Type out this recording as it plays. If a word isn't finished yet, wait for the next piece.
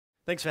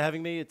Thanks for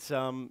having me. It's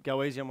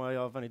go easy on me.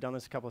 I've only done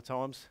this a couple of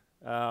times.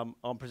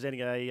 I'm presenting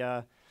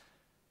an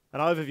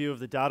overview of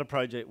the data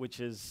project,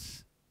 which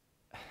is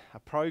a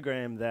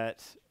program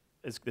that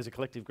there's a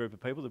collective group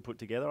of people that put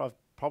together. I've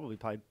probably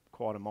played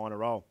quite a minor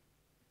role,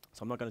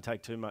 so I'm not going to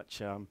take too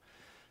much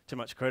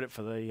credit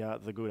for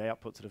the good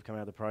outputs that have come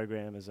out of the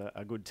program. As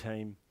a good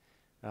team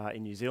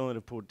in New Zealand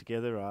have put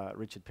together.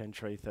 Richard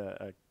Pentreath,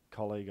 a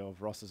colleague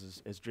of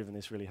Ross's, has driven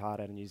this really hard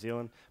out of New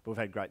Zealand, but we've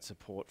had great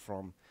support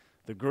from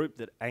the group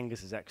that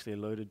Angus has actually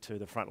alluded to,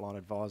 the Frontline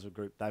Advisor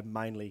Group. They've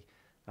mainly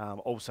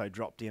also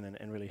dropped in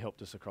and really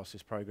helped us across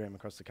this program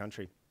across the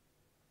country.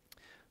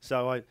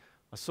 So I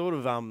sort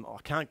of, I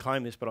can't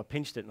claim this, but I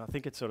pinched it, and I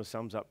think it sort of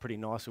sums up pretty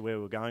nicely where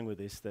we're going with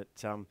this, that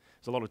there's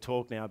a lot of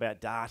talk now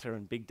about data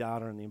and big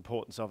data and the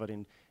importance of it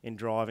in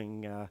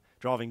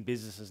driving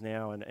businesses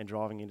now and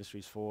driving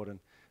industries forward. And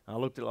I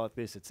looked at it like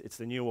this: it's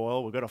the new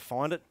oil. We've got to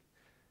find it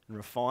and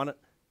refine it,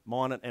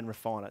 mine it and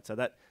refine it. So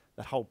that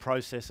whole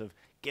process of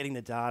getting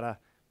the data,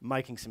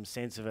 making some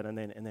sense of it, and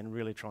then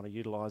really trying to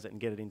utilise it and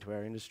get it into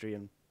our industry.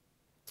 And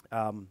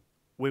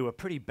we were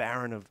pretty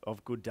barren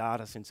of good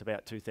data since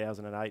about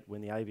 2008,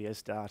 when the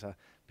ABS data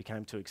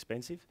became too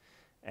expensive.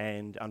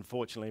 And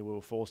unfortunately, we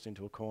were forced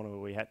into a corner where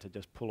we had to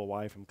just pull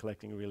away from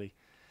collecting really,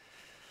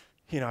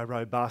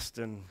 robust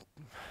and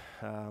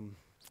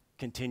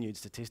continued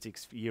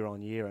statistics year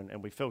on year,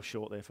 and we fell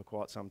short there for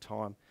quite some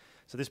time.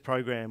 So this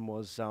program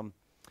was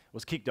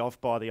kicked off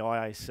by the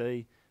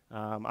IAC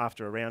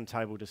after a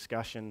roundtable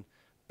discussion.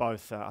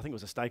 Both, I think it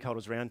was a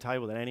stakeholders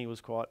roundtable that Annie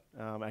was quite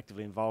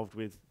actively involved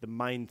with. The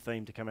main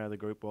theme to come out of the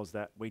group was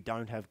that we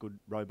don't have good,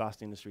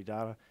 robust industry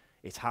data.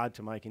 It's hard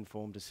to make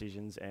informed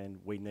decisions, and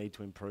we need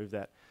to improve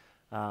that.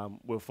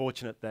 We're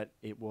fortunate that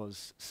it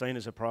was seen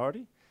as a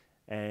priority,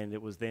 and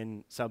it was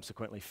then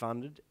subsequently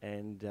funded,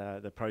 and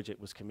the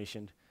project was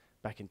commissioned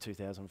back in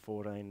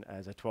 2014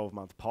 as a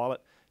 12-month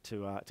pilot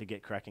to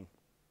get cracking.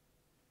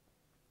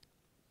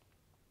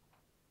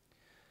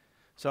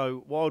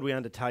 So why would we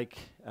undertake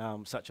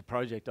such a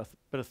project? I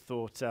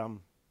thought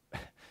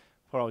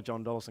poor old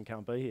John Dollison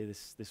can't be here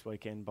this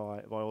weekend by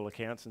all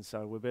accounts, and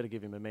so we better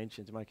give him a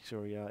mention to make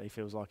sure he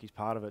feels like he's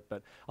part of it.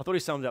 But I thought he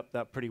summed up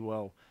that pretty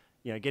well.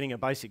 Getting a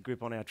basic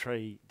grip on our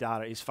tree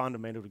data is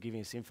fundamental to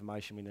giving us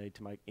information we need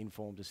to make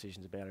informed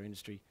decisions about our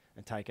industry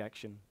and take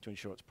action to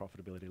ensure its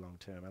profitability long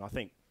term. And I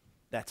think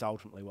that's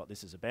ultimately what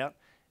this is about,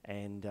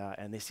 and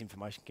this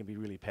information can be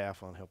really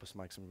powerful and help us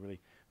make some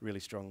really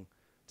strong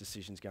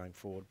decisions going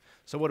forward.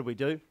 So what did we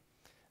do?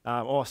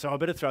 So I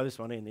better throw this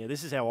one in there.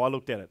 This is how I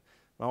looked at it.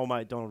 My old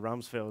mate Donald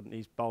Rumsfeld,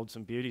 he's bowled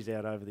some beauties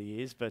out over the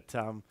years, but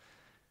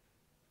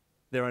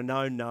there are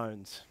known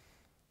knowns.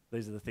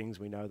 These are the things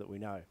we know that we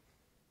know.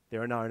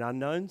 There are known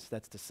unknowns.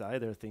 That's to say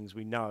there are things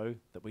we know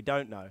that we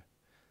don't know.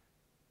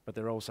 But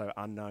there are also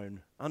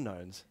unknown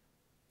unknowns.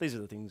 These are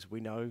the things we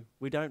know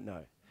we don't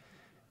know.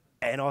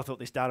 And I thought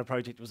this data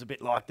project was a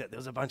bit like that. There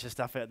was a bunch of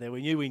stuff out there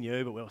we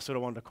knew, but we sort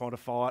of wanted to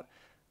quantify it.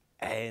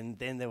 And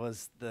then there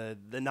was the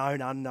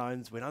known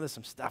unknowns. We know there's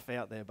some stuff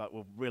out there, but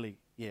we'll really,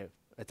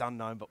 it's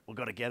unknown, but we've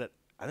got to get it.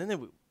 And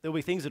then there'll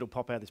be things that'll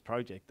pop out of this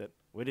project that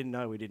we didn't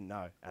know,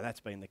 and that's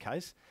been the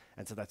case.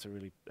 And so that's a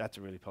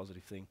really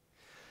positive thing.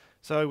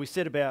 So we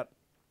set about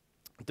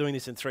doing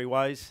this in three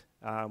ways.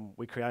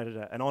 We created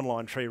an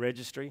online tree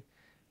registry,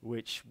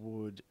 which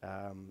would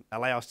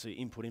allow us to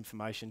input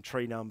information,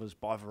 tree numbers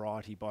by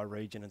variety, by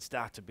region, and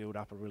start to build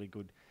up a really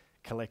good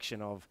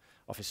collection of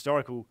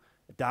historical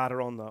data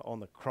on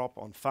the crop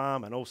on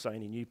farm, and also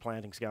any new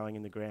plantings going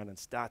in the ground, and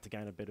start to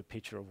gain a better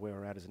picture of where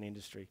we're at as an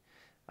industry.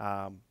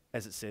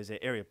 As it says,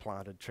 area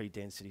planted, tree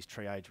densities,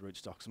 tree age,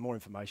 rootstocks. The more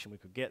information we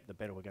could get, the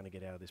better we're going to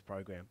get out of this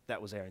program.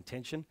 That was our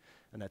intention,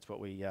 and that's what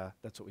we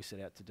set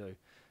out to do.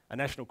 A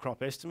national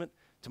crop estimate,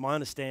 to my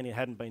understanding, it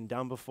hadn't been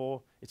done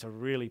before. It's a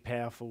really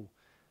powerful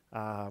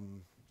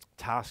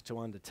task to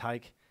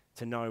undertake,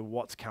 to know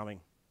what's coming.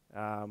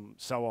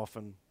 So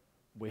often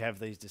we have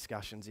these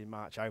discussions in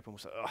March, April, and we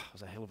say, oh, it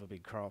was a hell of a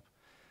big crop.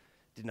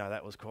 Didn't know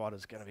that was going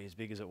to be as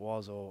big as it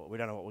was, or we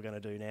don't know what we're going to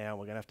do now,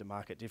 we're going to have to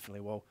mark it differently.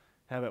 Well,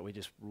 how about we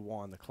just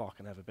rewind the clock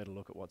and have a better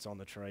look at what's on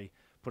the tree,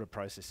 put a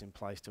process in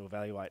place to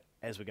evaluate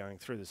as we're going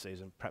through the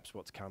season, perhaps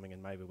what's coming,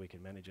 and maybe we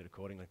can manage it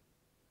accordingly.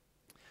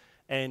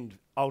 And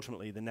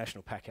ultimately, the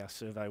National Packhouse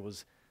Survey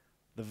was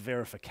the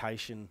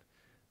verification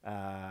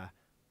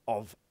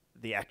of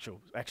the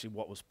actually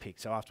what was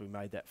picked. So after we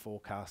made that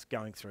forecast,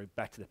 going through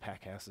back to the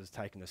packhouses,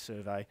 taking the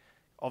survey,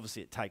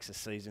 obviously it takes a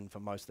season for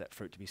most of that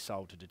fruit to be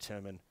sold to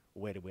determine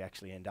where did we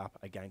actually end up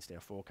against our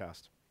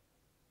forecast.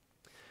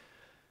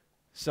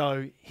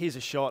 So here's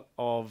a shot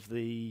of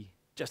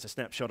just a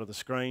snapshot of the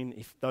screen.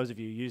 If those of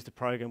you who use the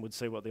program would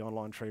see what the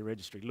online tree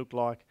registry looked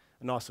like.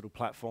 A nice little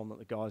platform that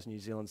the guys in New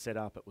Zealand set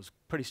up. It was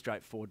pretty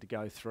straightforward to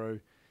go through.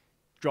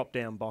 Drop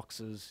down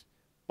boxes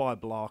by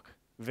block,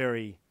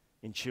 very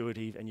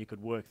intuitive, and you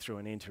could work through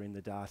and enter in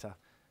the data.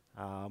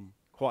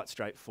 Quite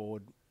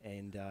straightforward,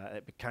 and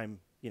it became,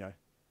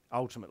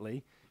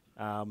 ultimately,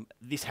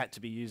 this had to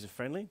be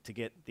user-friendly to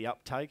get the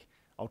uptake.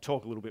 I'll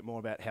talk a little bit more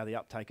about how the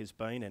uptake has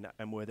been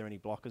and were there any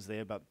blockers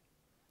there, but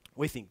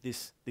We think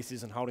this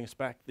isn't holding us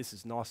back. This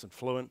is nice and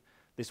fluent.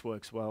 This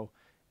works well,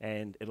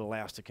 and it'll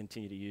allow us to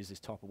continue to use this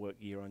type of work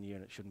year on year,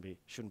 and it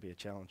shouldn't be a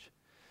challenge.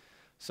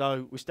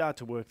 So we start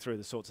to work through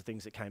the sorts of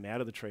things that came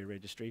out of the tree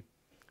registry.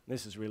 And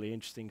this is really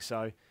interesting.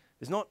 So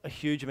there's not a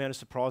huge amount of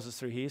surprises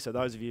through here. So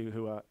those of you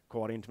who are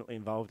quite intimately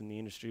involved in the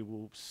industry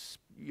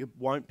you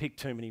won't pick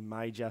too many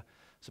major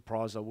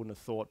surprises, I wouldn't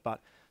have thought.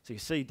 But so you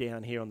see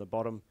down here on the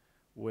bottom,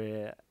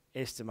 we're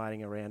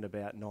estimating around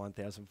about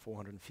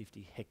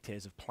 9,450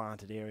 hectares of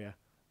planted area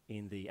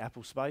in the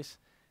apple space,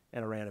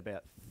 and around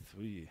about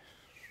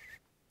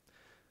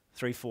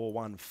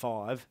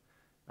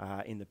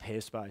 3,415 in the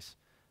pear space.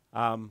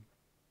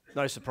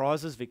 No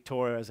surprises,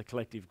 Victoria as a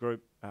collective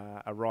group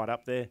are right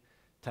up there,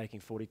 taking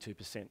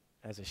 42%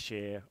 as a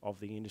share of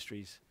the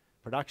industry's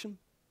production.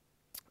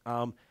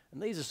 And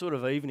these are sort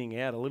of evening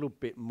out a little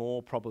bit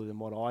more probably than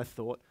what I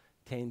thought,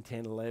 10,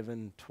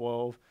 11,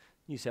 12.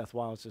 New South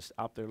Wales just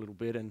up there a little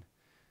bit, and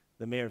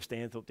the Mayor of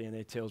Stanthorpe down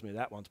there tells me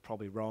that one's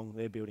probably wrong.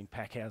 They're building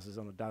pack houses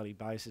on a daily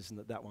basis, and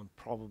that one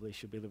probably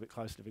should be a little bit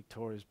closer to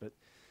Victoria's. But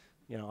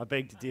you know, I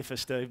beg to differ,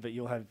 Steve. But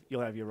you'll have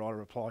your right to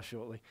reply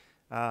shortly.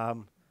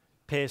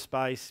 Pear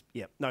space,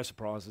 yep, no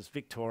surprises.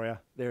 Victoria,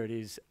 there it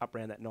is, up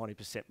around that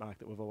 90% mark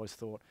that we've always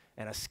thought,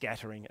 and a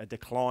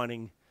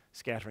declining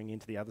scattering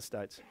into the other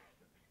states.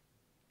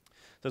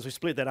 So as we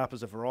split that up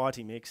as a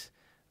variety mix,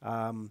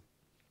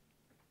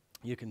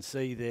 you can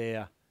see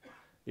there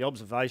the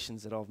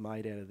observations that I've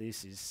made out of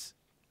this is,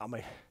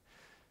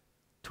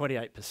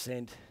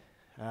 28%.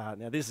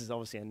 Now this is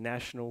obviously a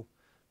national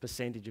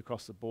percentage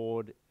across the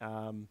board.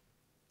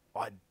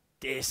 I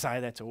dare say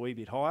that's a wee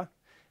bit higher,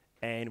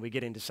 and we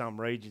get into some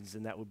regions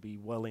and that would be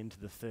well into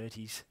the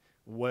 30s,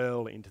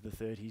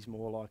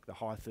 more like the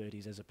high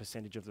 30s as a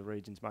percentage of the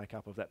region's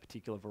makeup of that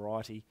particular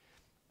variety.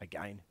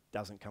 Again,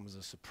 doesn't come as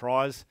a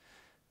surprise,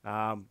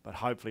 but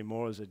hopefully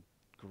more as a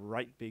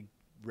great big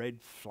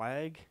red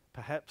flag,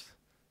 perhaps,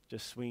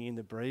 just swinging in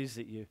the breeze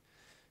that if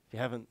you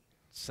haven't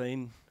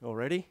seen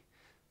already,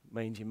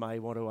 means you may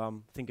want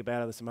to think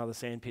about there's some other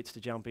sand pits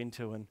to jump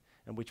into, and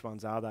which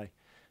ones are they.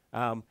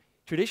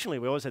 Traditionally,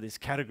 we always had this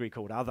category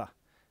called other,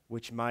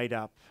 which made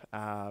up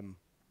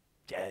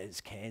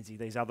Jazz, Kansi,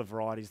 these other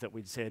varieties that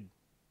we'd said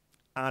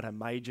aren't a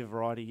major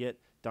variety yet,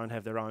 don't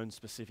have their own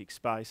specific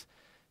space.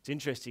 It's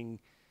interesting,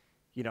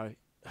 you know,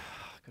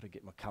 I've got to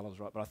get my colours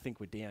right, but I think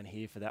we're down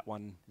here for that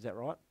one. Is that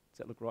right? Does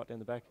that look right down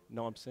the back?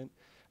 9%.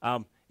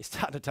 It's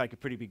starting to take a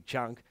pretty big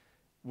chunk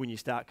when you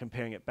start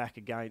comparing it back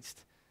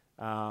against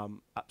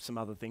some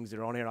other things that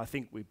are on here. And I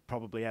think we're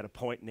probably at a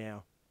point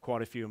now,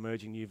 quite a few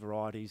emerging new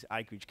varieties,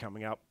 acreage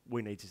coming up.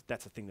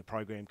 That's the thing the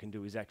program can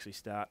do, is actually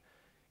start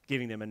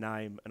giving them a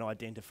name and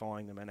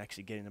identifying them and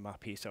actually getting them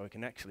up here so we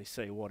can actually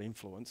see what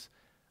influence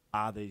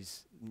are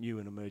these new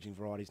and emerging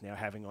varieties now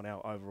having on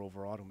our overall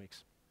varietal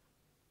mix.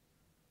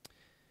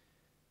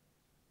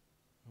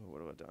 What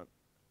have I done?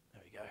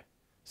 There we go.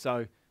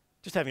 So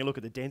just having a look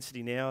at the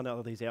density now, and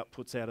all these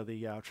outputs out of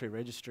the tree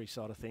registry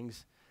side of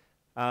things.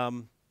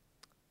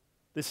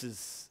 This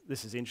is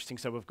interesting.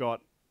 So we've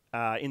got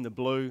in the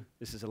blue,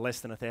 this is a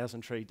less than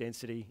 1,000 tree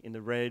density. In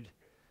the red,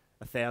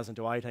 1,000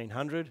 to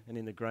 1,800, and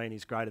in the green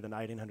is greater than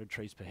 1,800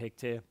 trees per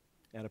hectare,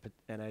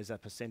 and as a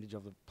percentage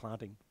of the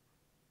planting.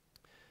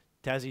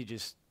 Tassie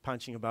just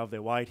punching above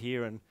their weight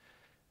here, and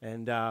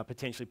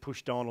potentially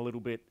pushed on a little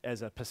bit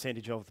as a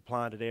percentage of the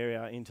planted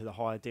area into the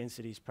higher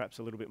densities, perhaps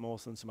a little bit more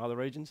than some other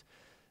regions.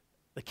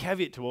 The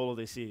caveat to all of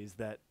this is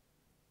that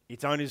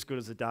it's only as good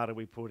as the data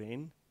we put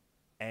in,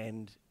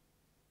 and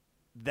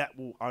that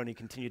will only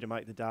continue to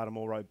make the data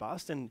more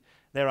robust. And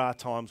there are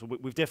times where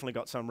we've definitely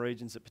got some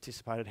regions that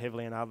participated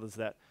heavily and others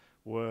that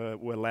were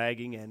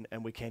lagging,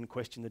 and we can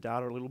question the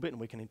data a little bit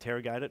and we can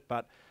interrogate it.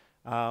 But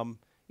yeah,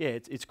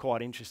 it's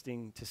quite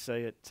interesting to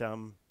see it,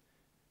 to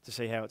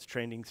see how it's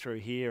trending through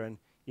here. And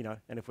you know,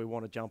 and if we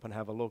want to jump and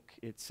have a look,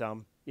 it's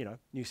you know,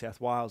 New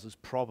South Wales is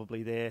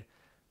probably there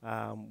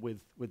with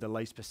the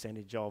least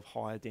percentage of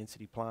higher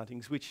density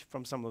plantings, which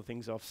from some of the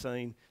things I've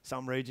seen,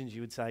 some regions you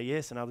would say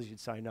yes and others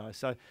you'd say no.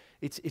 So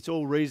it's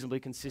all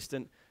reasonably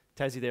consistent.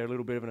 Tassie there a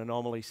little bit of an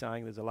anomaly,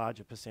 saying there's a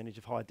larger percentage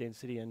of high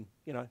density, and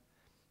you know,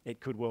 it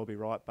could well be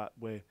right, but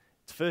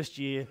it's first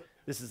year,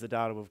 this is the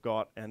data we've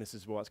got, and this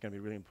is why it's going to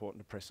be really important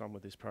to press on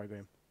with this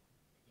program.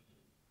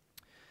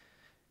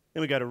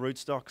 Then we go to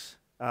rootstocks.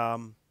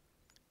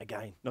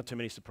 Again, not too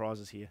many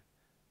surprises here.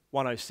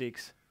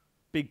 106,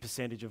 big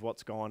percentage of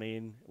what's gone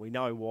in. We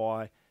know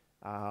why.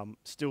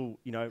 Still,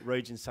 you know,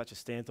 regions such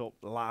as Stanthorpe,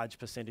 large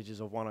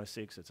percentages of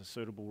 106. It's a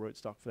suitable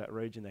rootstock for that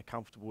region. They're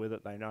comfortable with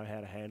it. They know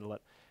how to handle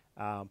it.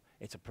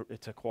 It's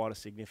quite a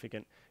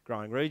significant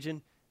growing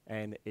region,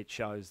 and it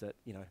shows that,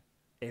 you know,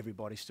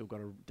 everybody's still got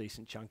a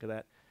decent chunk of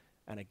that.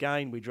 And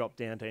again, we dropped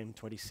down to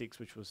M26,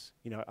 which was,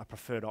 you know, a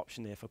preferred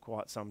option there for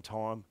quite some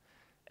time,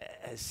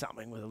 as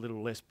something with a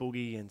little less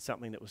boogie and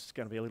something that was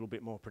going to be a little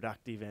bit more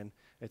productive, and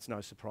it's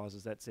no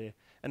surprises that's there.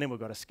 And then we've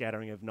got a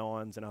scattering of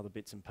nines and other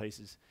bits and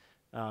pieces.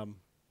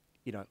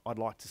 You know, I'd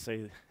like to see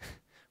if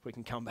we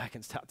can come back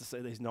and start to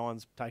see these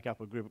nines take up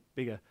a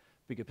bigger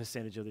bigger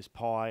percentage of this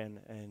pie,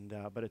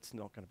 but it's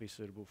not going to be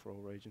suitable for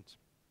all regions.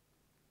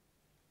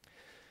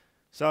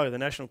 So the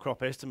national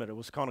crop estimate, it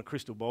was kind of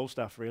crystal ball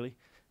stuff really,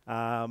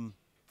 and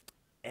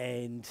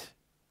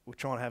we're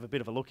trying to have a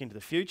bit of a look into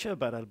the future,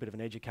 but a bit of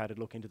an educated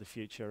look into the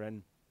future.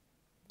 And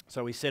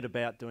so we set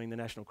about doing the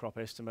national crop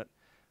estimate.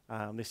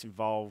 This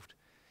involved,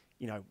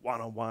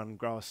 one-on-one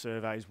grower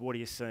surveys. What are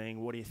you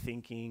seeing? What are you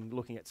thinking?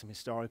 Looking at some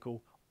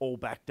historical, all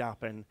backed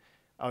up and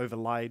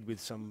overlaid with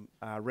some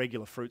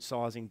regular fruit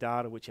sizing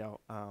data, which our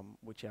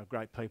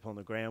great people on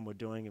the ground were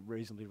doing at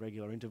reasonably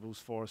regular intervals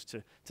for us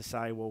to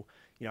say, well,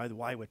 the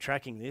way we're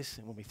tracking this,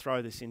 and when we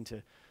throw this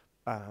into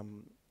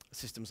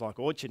systems like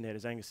OrchardNet,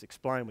 as Angus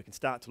explained, we can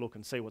start to look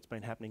and see what's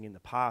been happening in the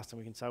past, and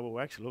we can say, well, we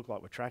actually look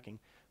like we're tracking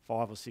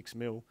 5 or 6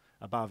 mil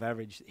above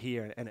average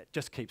here, and it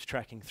just keeps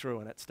tracking through,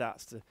 and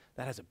that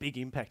has a big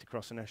impact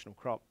across the national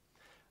crop.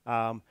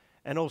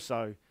 And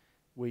also,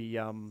 we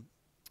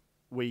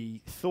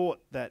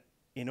thought that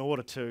in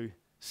order to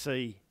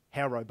see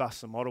how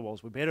robust the model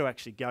was, we better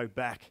actually go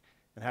back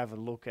and have a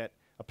look at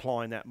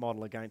applying that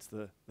model against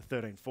the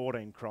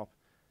 13-14 crop,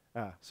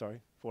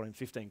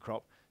 14-15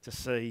 crop, to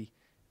see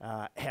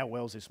how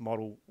well is this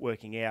model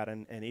working out,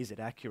 and is it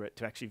accurate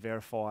to actually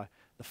verify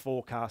the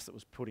forecast that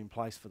was put in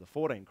place for the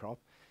 14 crop.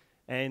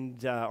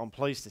 And I'm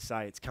pleased to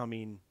say it's come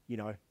in,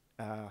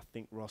 I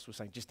think Ross was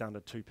saying just under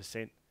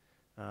 2%,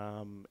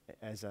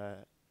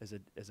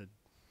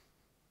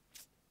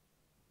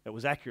 it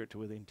was accurate to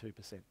within 2%.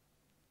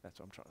 That's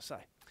what I'm trying to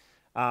say.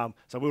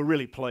 So we're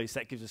really pleased.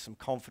 That gives us some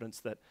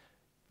confidence that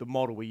the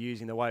model we're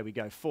using, the way we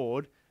go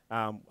forward,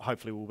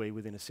 hopefully will be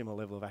within a similar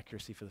level of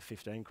accuracy for the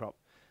 15 crop.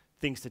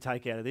 Things to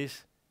take out of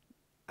this: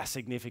 a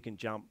significant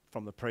jump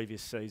from the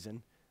previous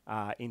season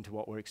into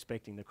what we're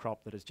expecting the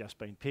crop that has just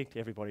been picked.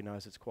 Everybody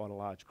knows it's quite a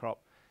large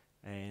crop.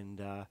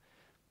 And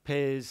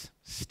pears,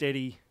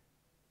 steady,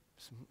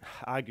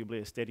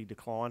 arguably a steady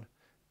decline,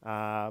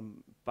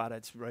 but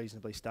it's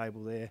reasonably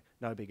stable there.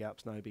 No big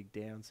ups, no big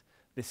downs.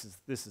 This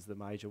is the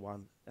major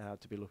one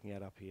to be looking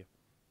at up here.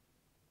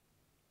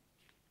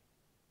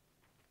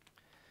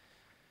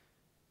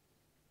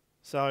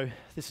 So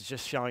this is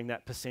just showing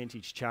that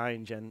percentage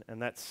change, and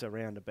that's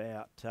around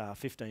about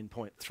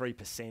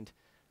 15.3%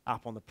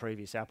 up on the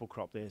previous apple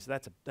crop there. So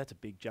that's a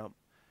big jump,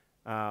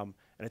 and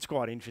it's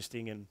quite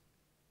interesting. And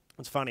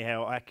it's funny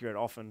how accurate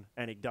often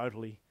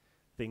anecdotally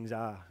things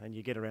are. And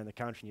you get around the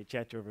country and you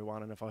chat to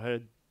everyone, and if I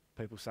heard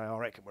people say, I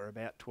reckon we're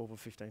about 12 or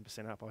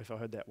 15% up, if I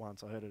heard that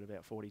once, I heard it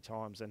about 40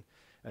 times. And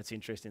it's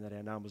interesting that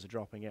our numbers are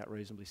dropping out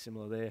reasonably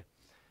similar there.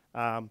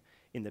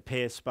 In the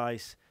pear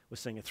space, we're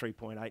seeing a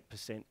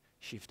 3.8%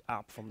 shift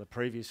up from the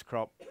previous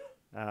crop,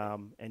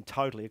 and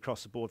totally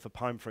across the board for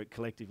pome fruit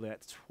collectively,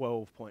 that's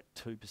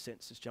 12.2%.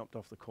 It's jumped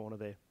off the corner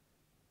there.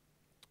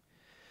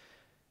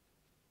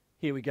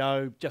 Here we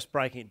go, just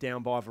breaking it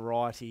down by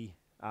variety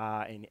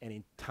and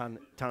in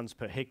tonnes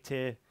per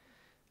hectare.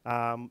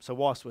 So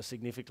whilst we're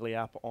significantly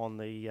up on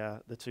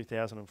the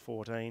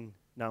 2014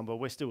 number,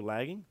 we're still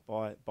lagging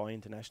by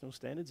international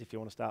standards. If you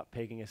want to start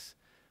pegging us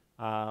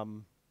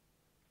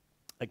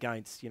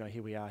against,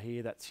 here we are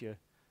here, that's your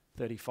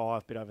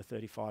 35, bit over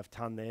 35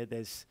 tonne there.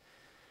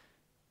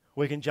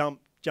 We can jump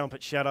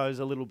at shadows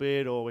a little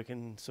bit, or we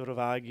can sort of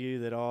argue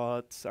that,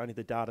 it's only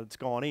the data that's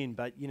gone in,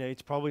 but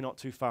it's probably not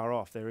too far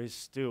off. There is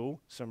still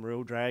some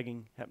real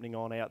dragging happening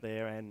on out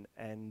there,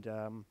 and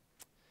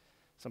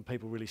some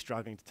people really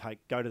struggling to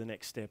go to the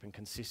next step and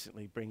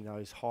consistently bring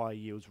those high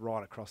yields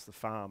right across the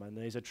farm. And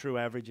these are true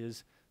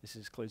averages. This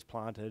includes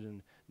planted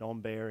and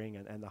non-bearing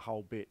and the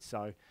whole bit.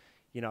 So,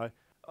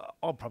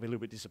 I'm probably a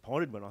little bit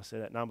disappointed when I see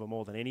that number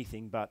more than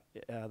anything, but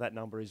that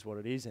number is what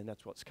it is, and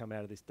that's what's come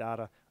out of this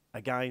data.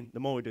 Again, the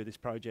more we do this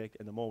project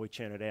and the more we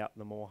churn it out,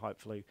 the more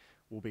hopefully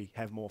we'll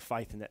have more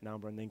faith in that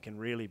number, and then can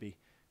really be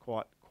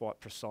quite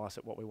precise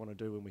at what we want to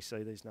do when we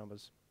see these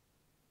numbers.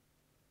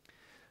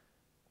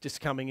 Just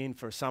coming in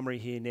for a summary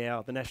here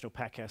now, the National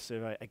Packhouse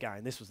Survey,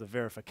 again, this was the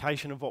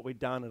verification of what we'd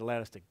done. It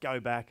allowed us to go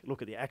back,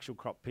 look at the actual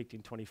crop picked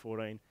in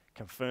 2014,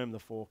 confirm the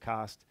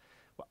forecast.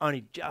 We're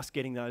only just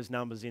getting those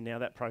numbers in now.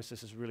 That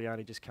process is really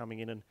only just coming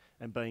in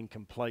and being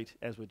complete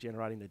as we're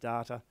generating the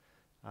data.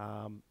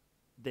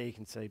 There you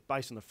can see,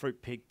 based on the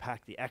fruit pick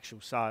pack, the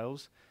actual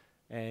sales,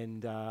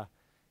 and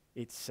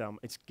it's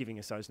giving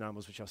us those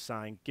numbers, which I was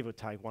saying, give or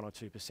take 1 or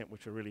 2%,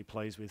 which we're really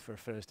pleased with for a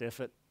first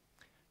effort.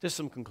 Just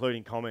some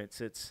concluding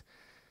comments.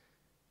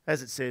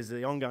 As it says,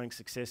 the ongoing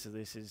success of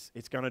this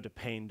it's going to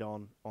depend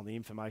on the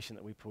information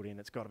that we put in.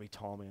 It's got to be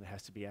timely and it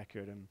has to be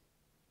accurate. And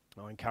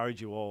I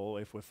encourage you all,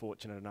 if we're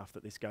fortunate enough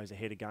that this goes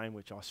ahead again,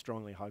 which I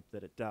strongly hope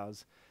that it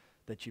does,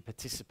 that you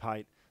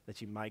participate, that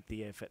you make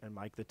the effort and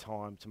make the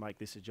time to make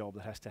this a job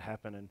that has to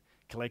happen, and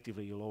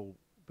collectively you'll all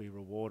be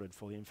rewarded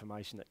for the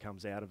information that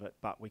comes out of it.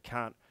 But we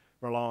can't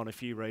rely on a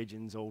few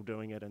regions all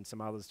doing it and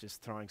some others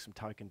just throwing some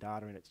token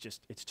data in.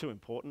 It's too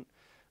important.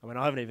 I mean,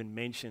 I haven't even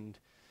mentioned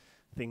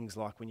things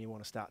like when you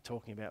want to start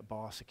talking about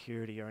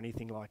biosecurity or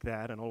anything like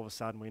that, and all of a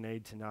sudden we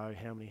need to know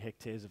how many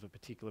hectares of a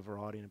particular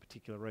variety in a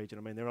particular region.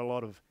 I mean, there are a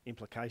lot of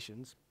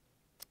implications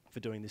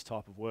for doing this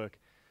type of work.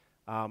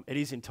 It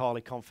is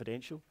entirely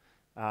confidential,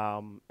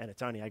 and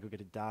it's only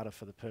aggregated data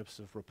for the purpose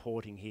of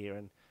reporting here.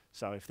 And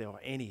so if there are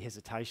any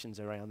hesitations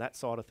around that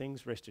side of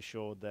things, rest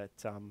assured that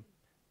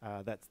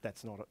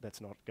that's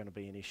not going to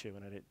be an issue,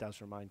 and it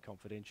does remain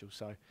confidential.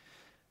 So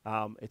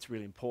it's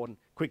really important.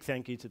 Quick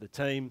thank you to the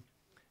team.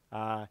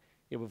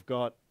 We've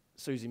got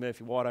Susie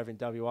Murphy-White over in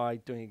WA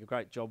doing a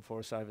great job for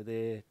us over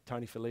there.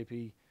 Tony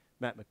Filippi,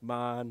 Matt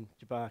McMahon,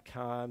 Jabbar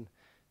Khan,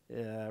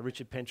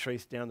 Richard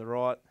Pentreath down the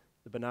right,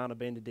 the banana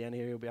bender down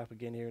here, he'll be up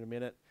again here in a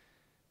minute.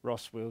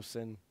 Ross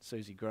Wilson,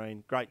 Susie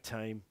Green, great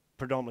team,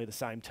 predominantly the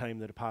same team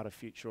that are part of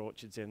Future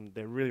Orchards, and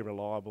they're really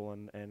reliable,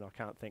 and I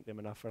can't thank them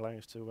enough for allowing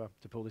us to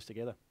pull this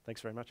together.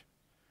 Thanks very much.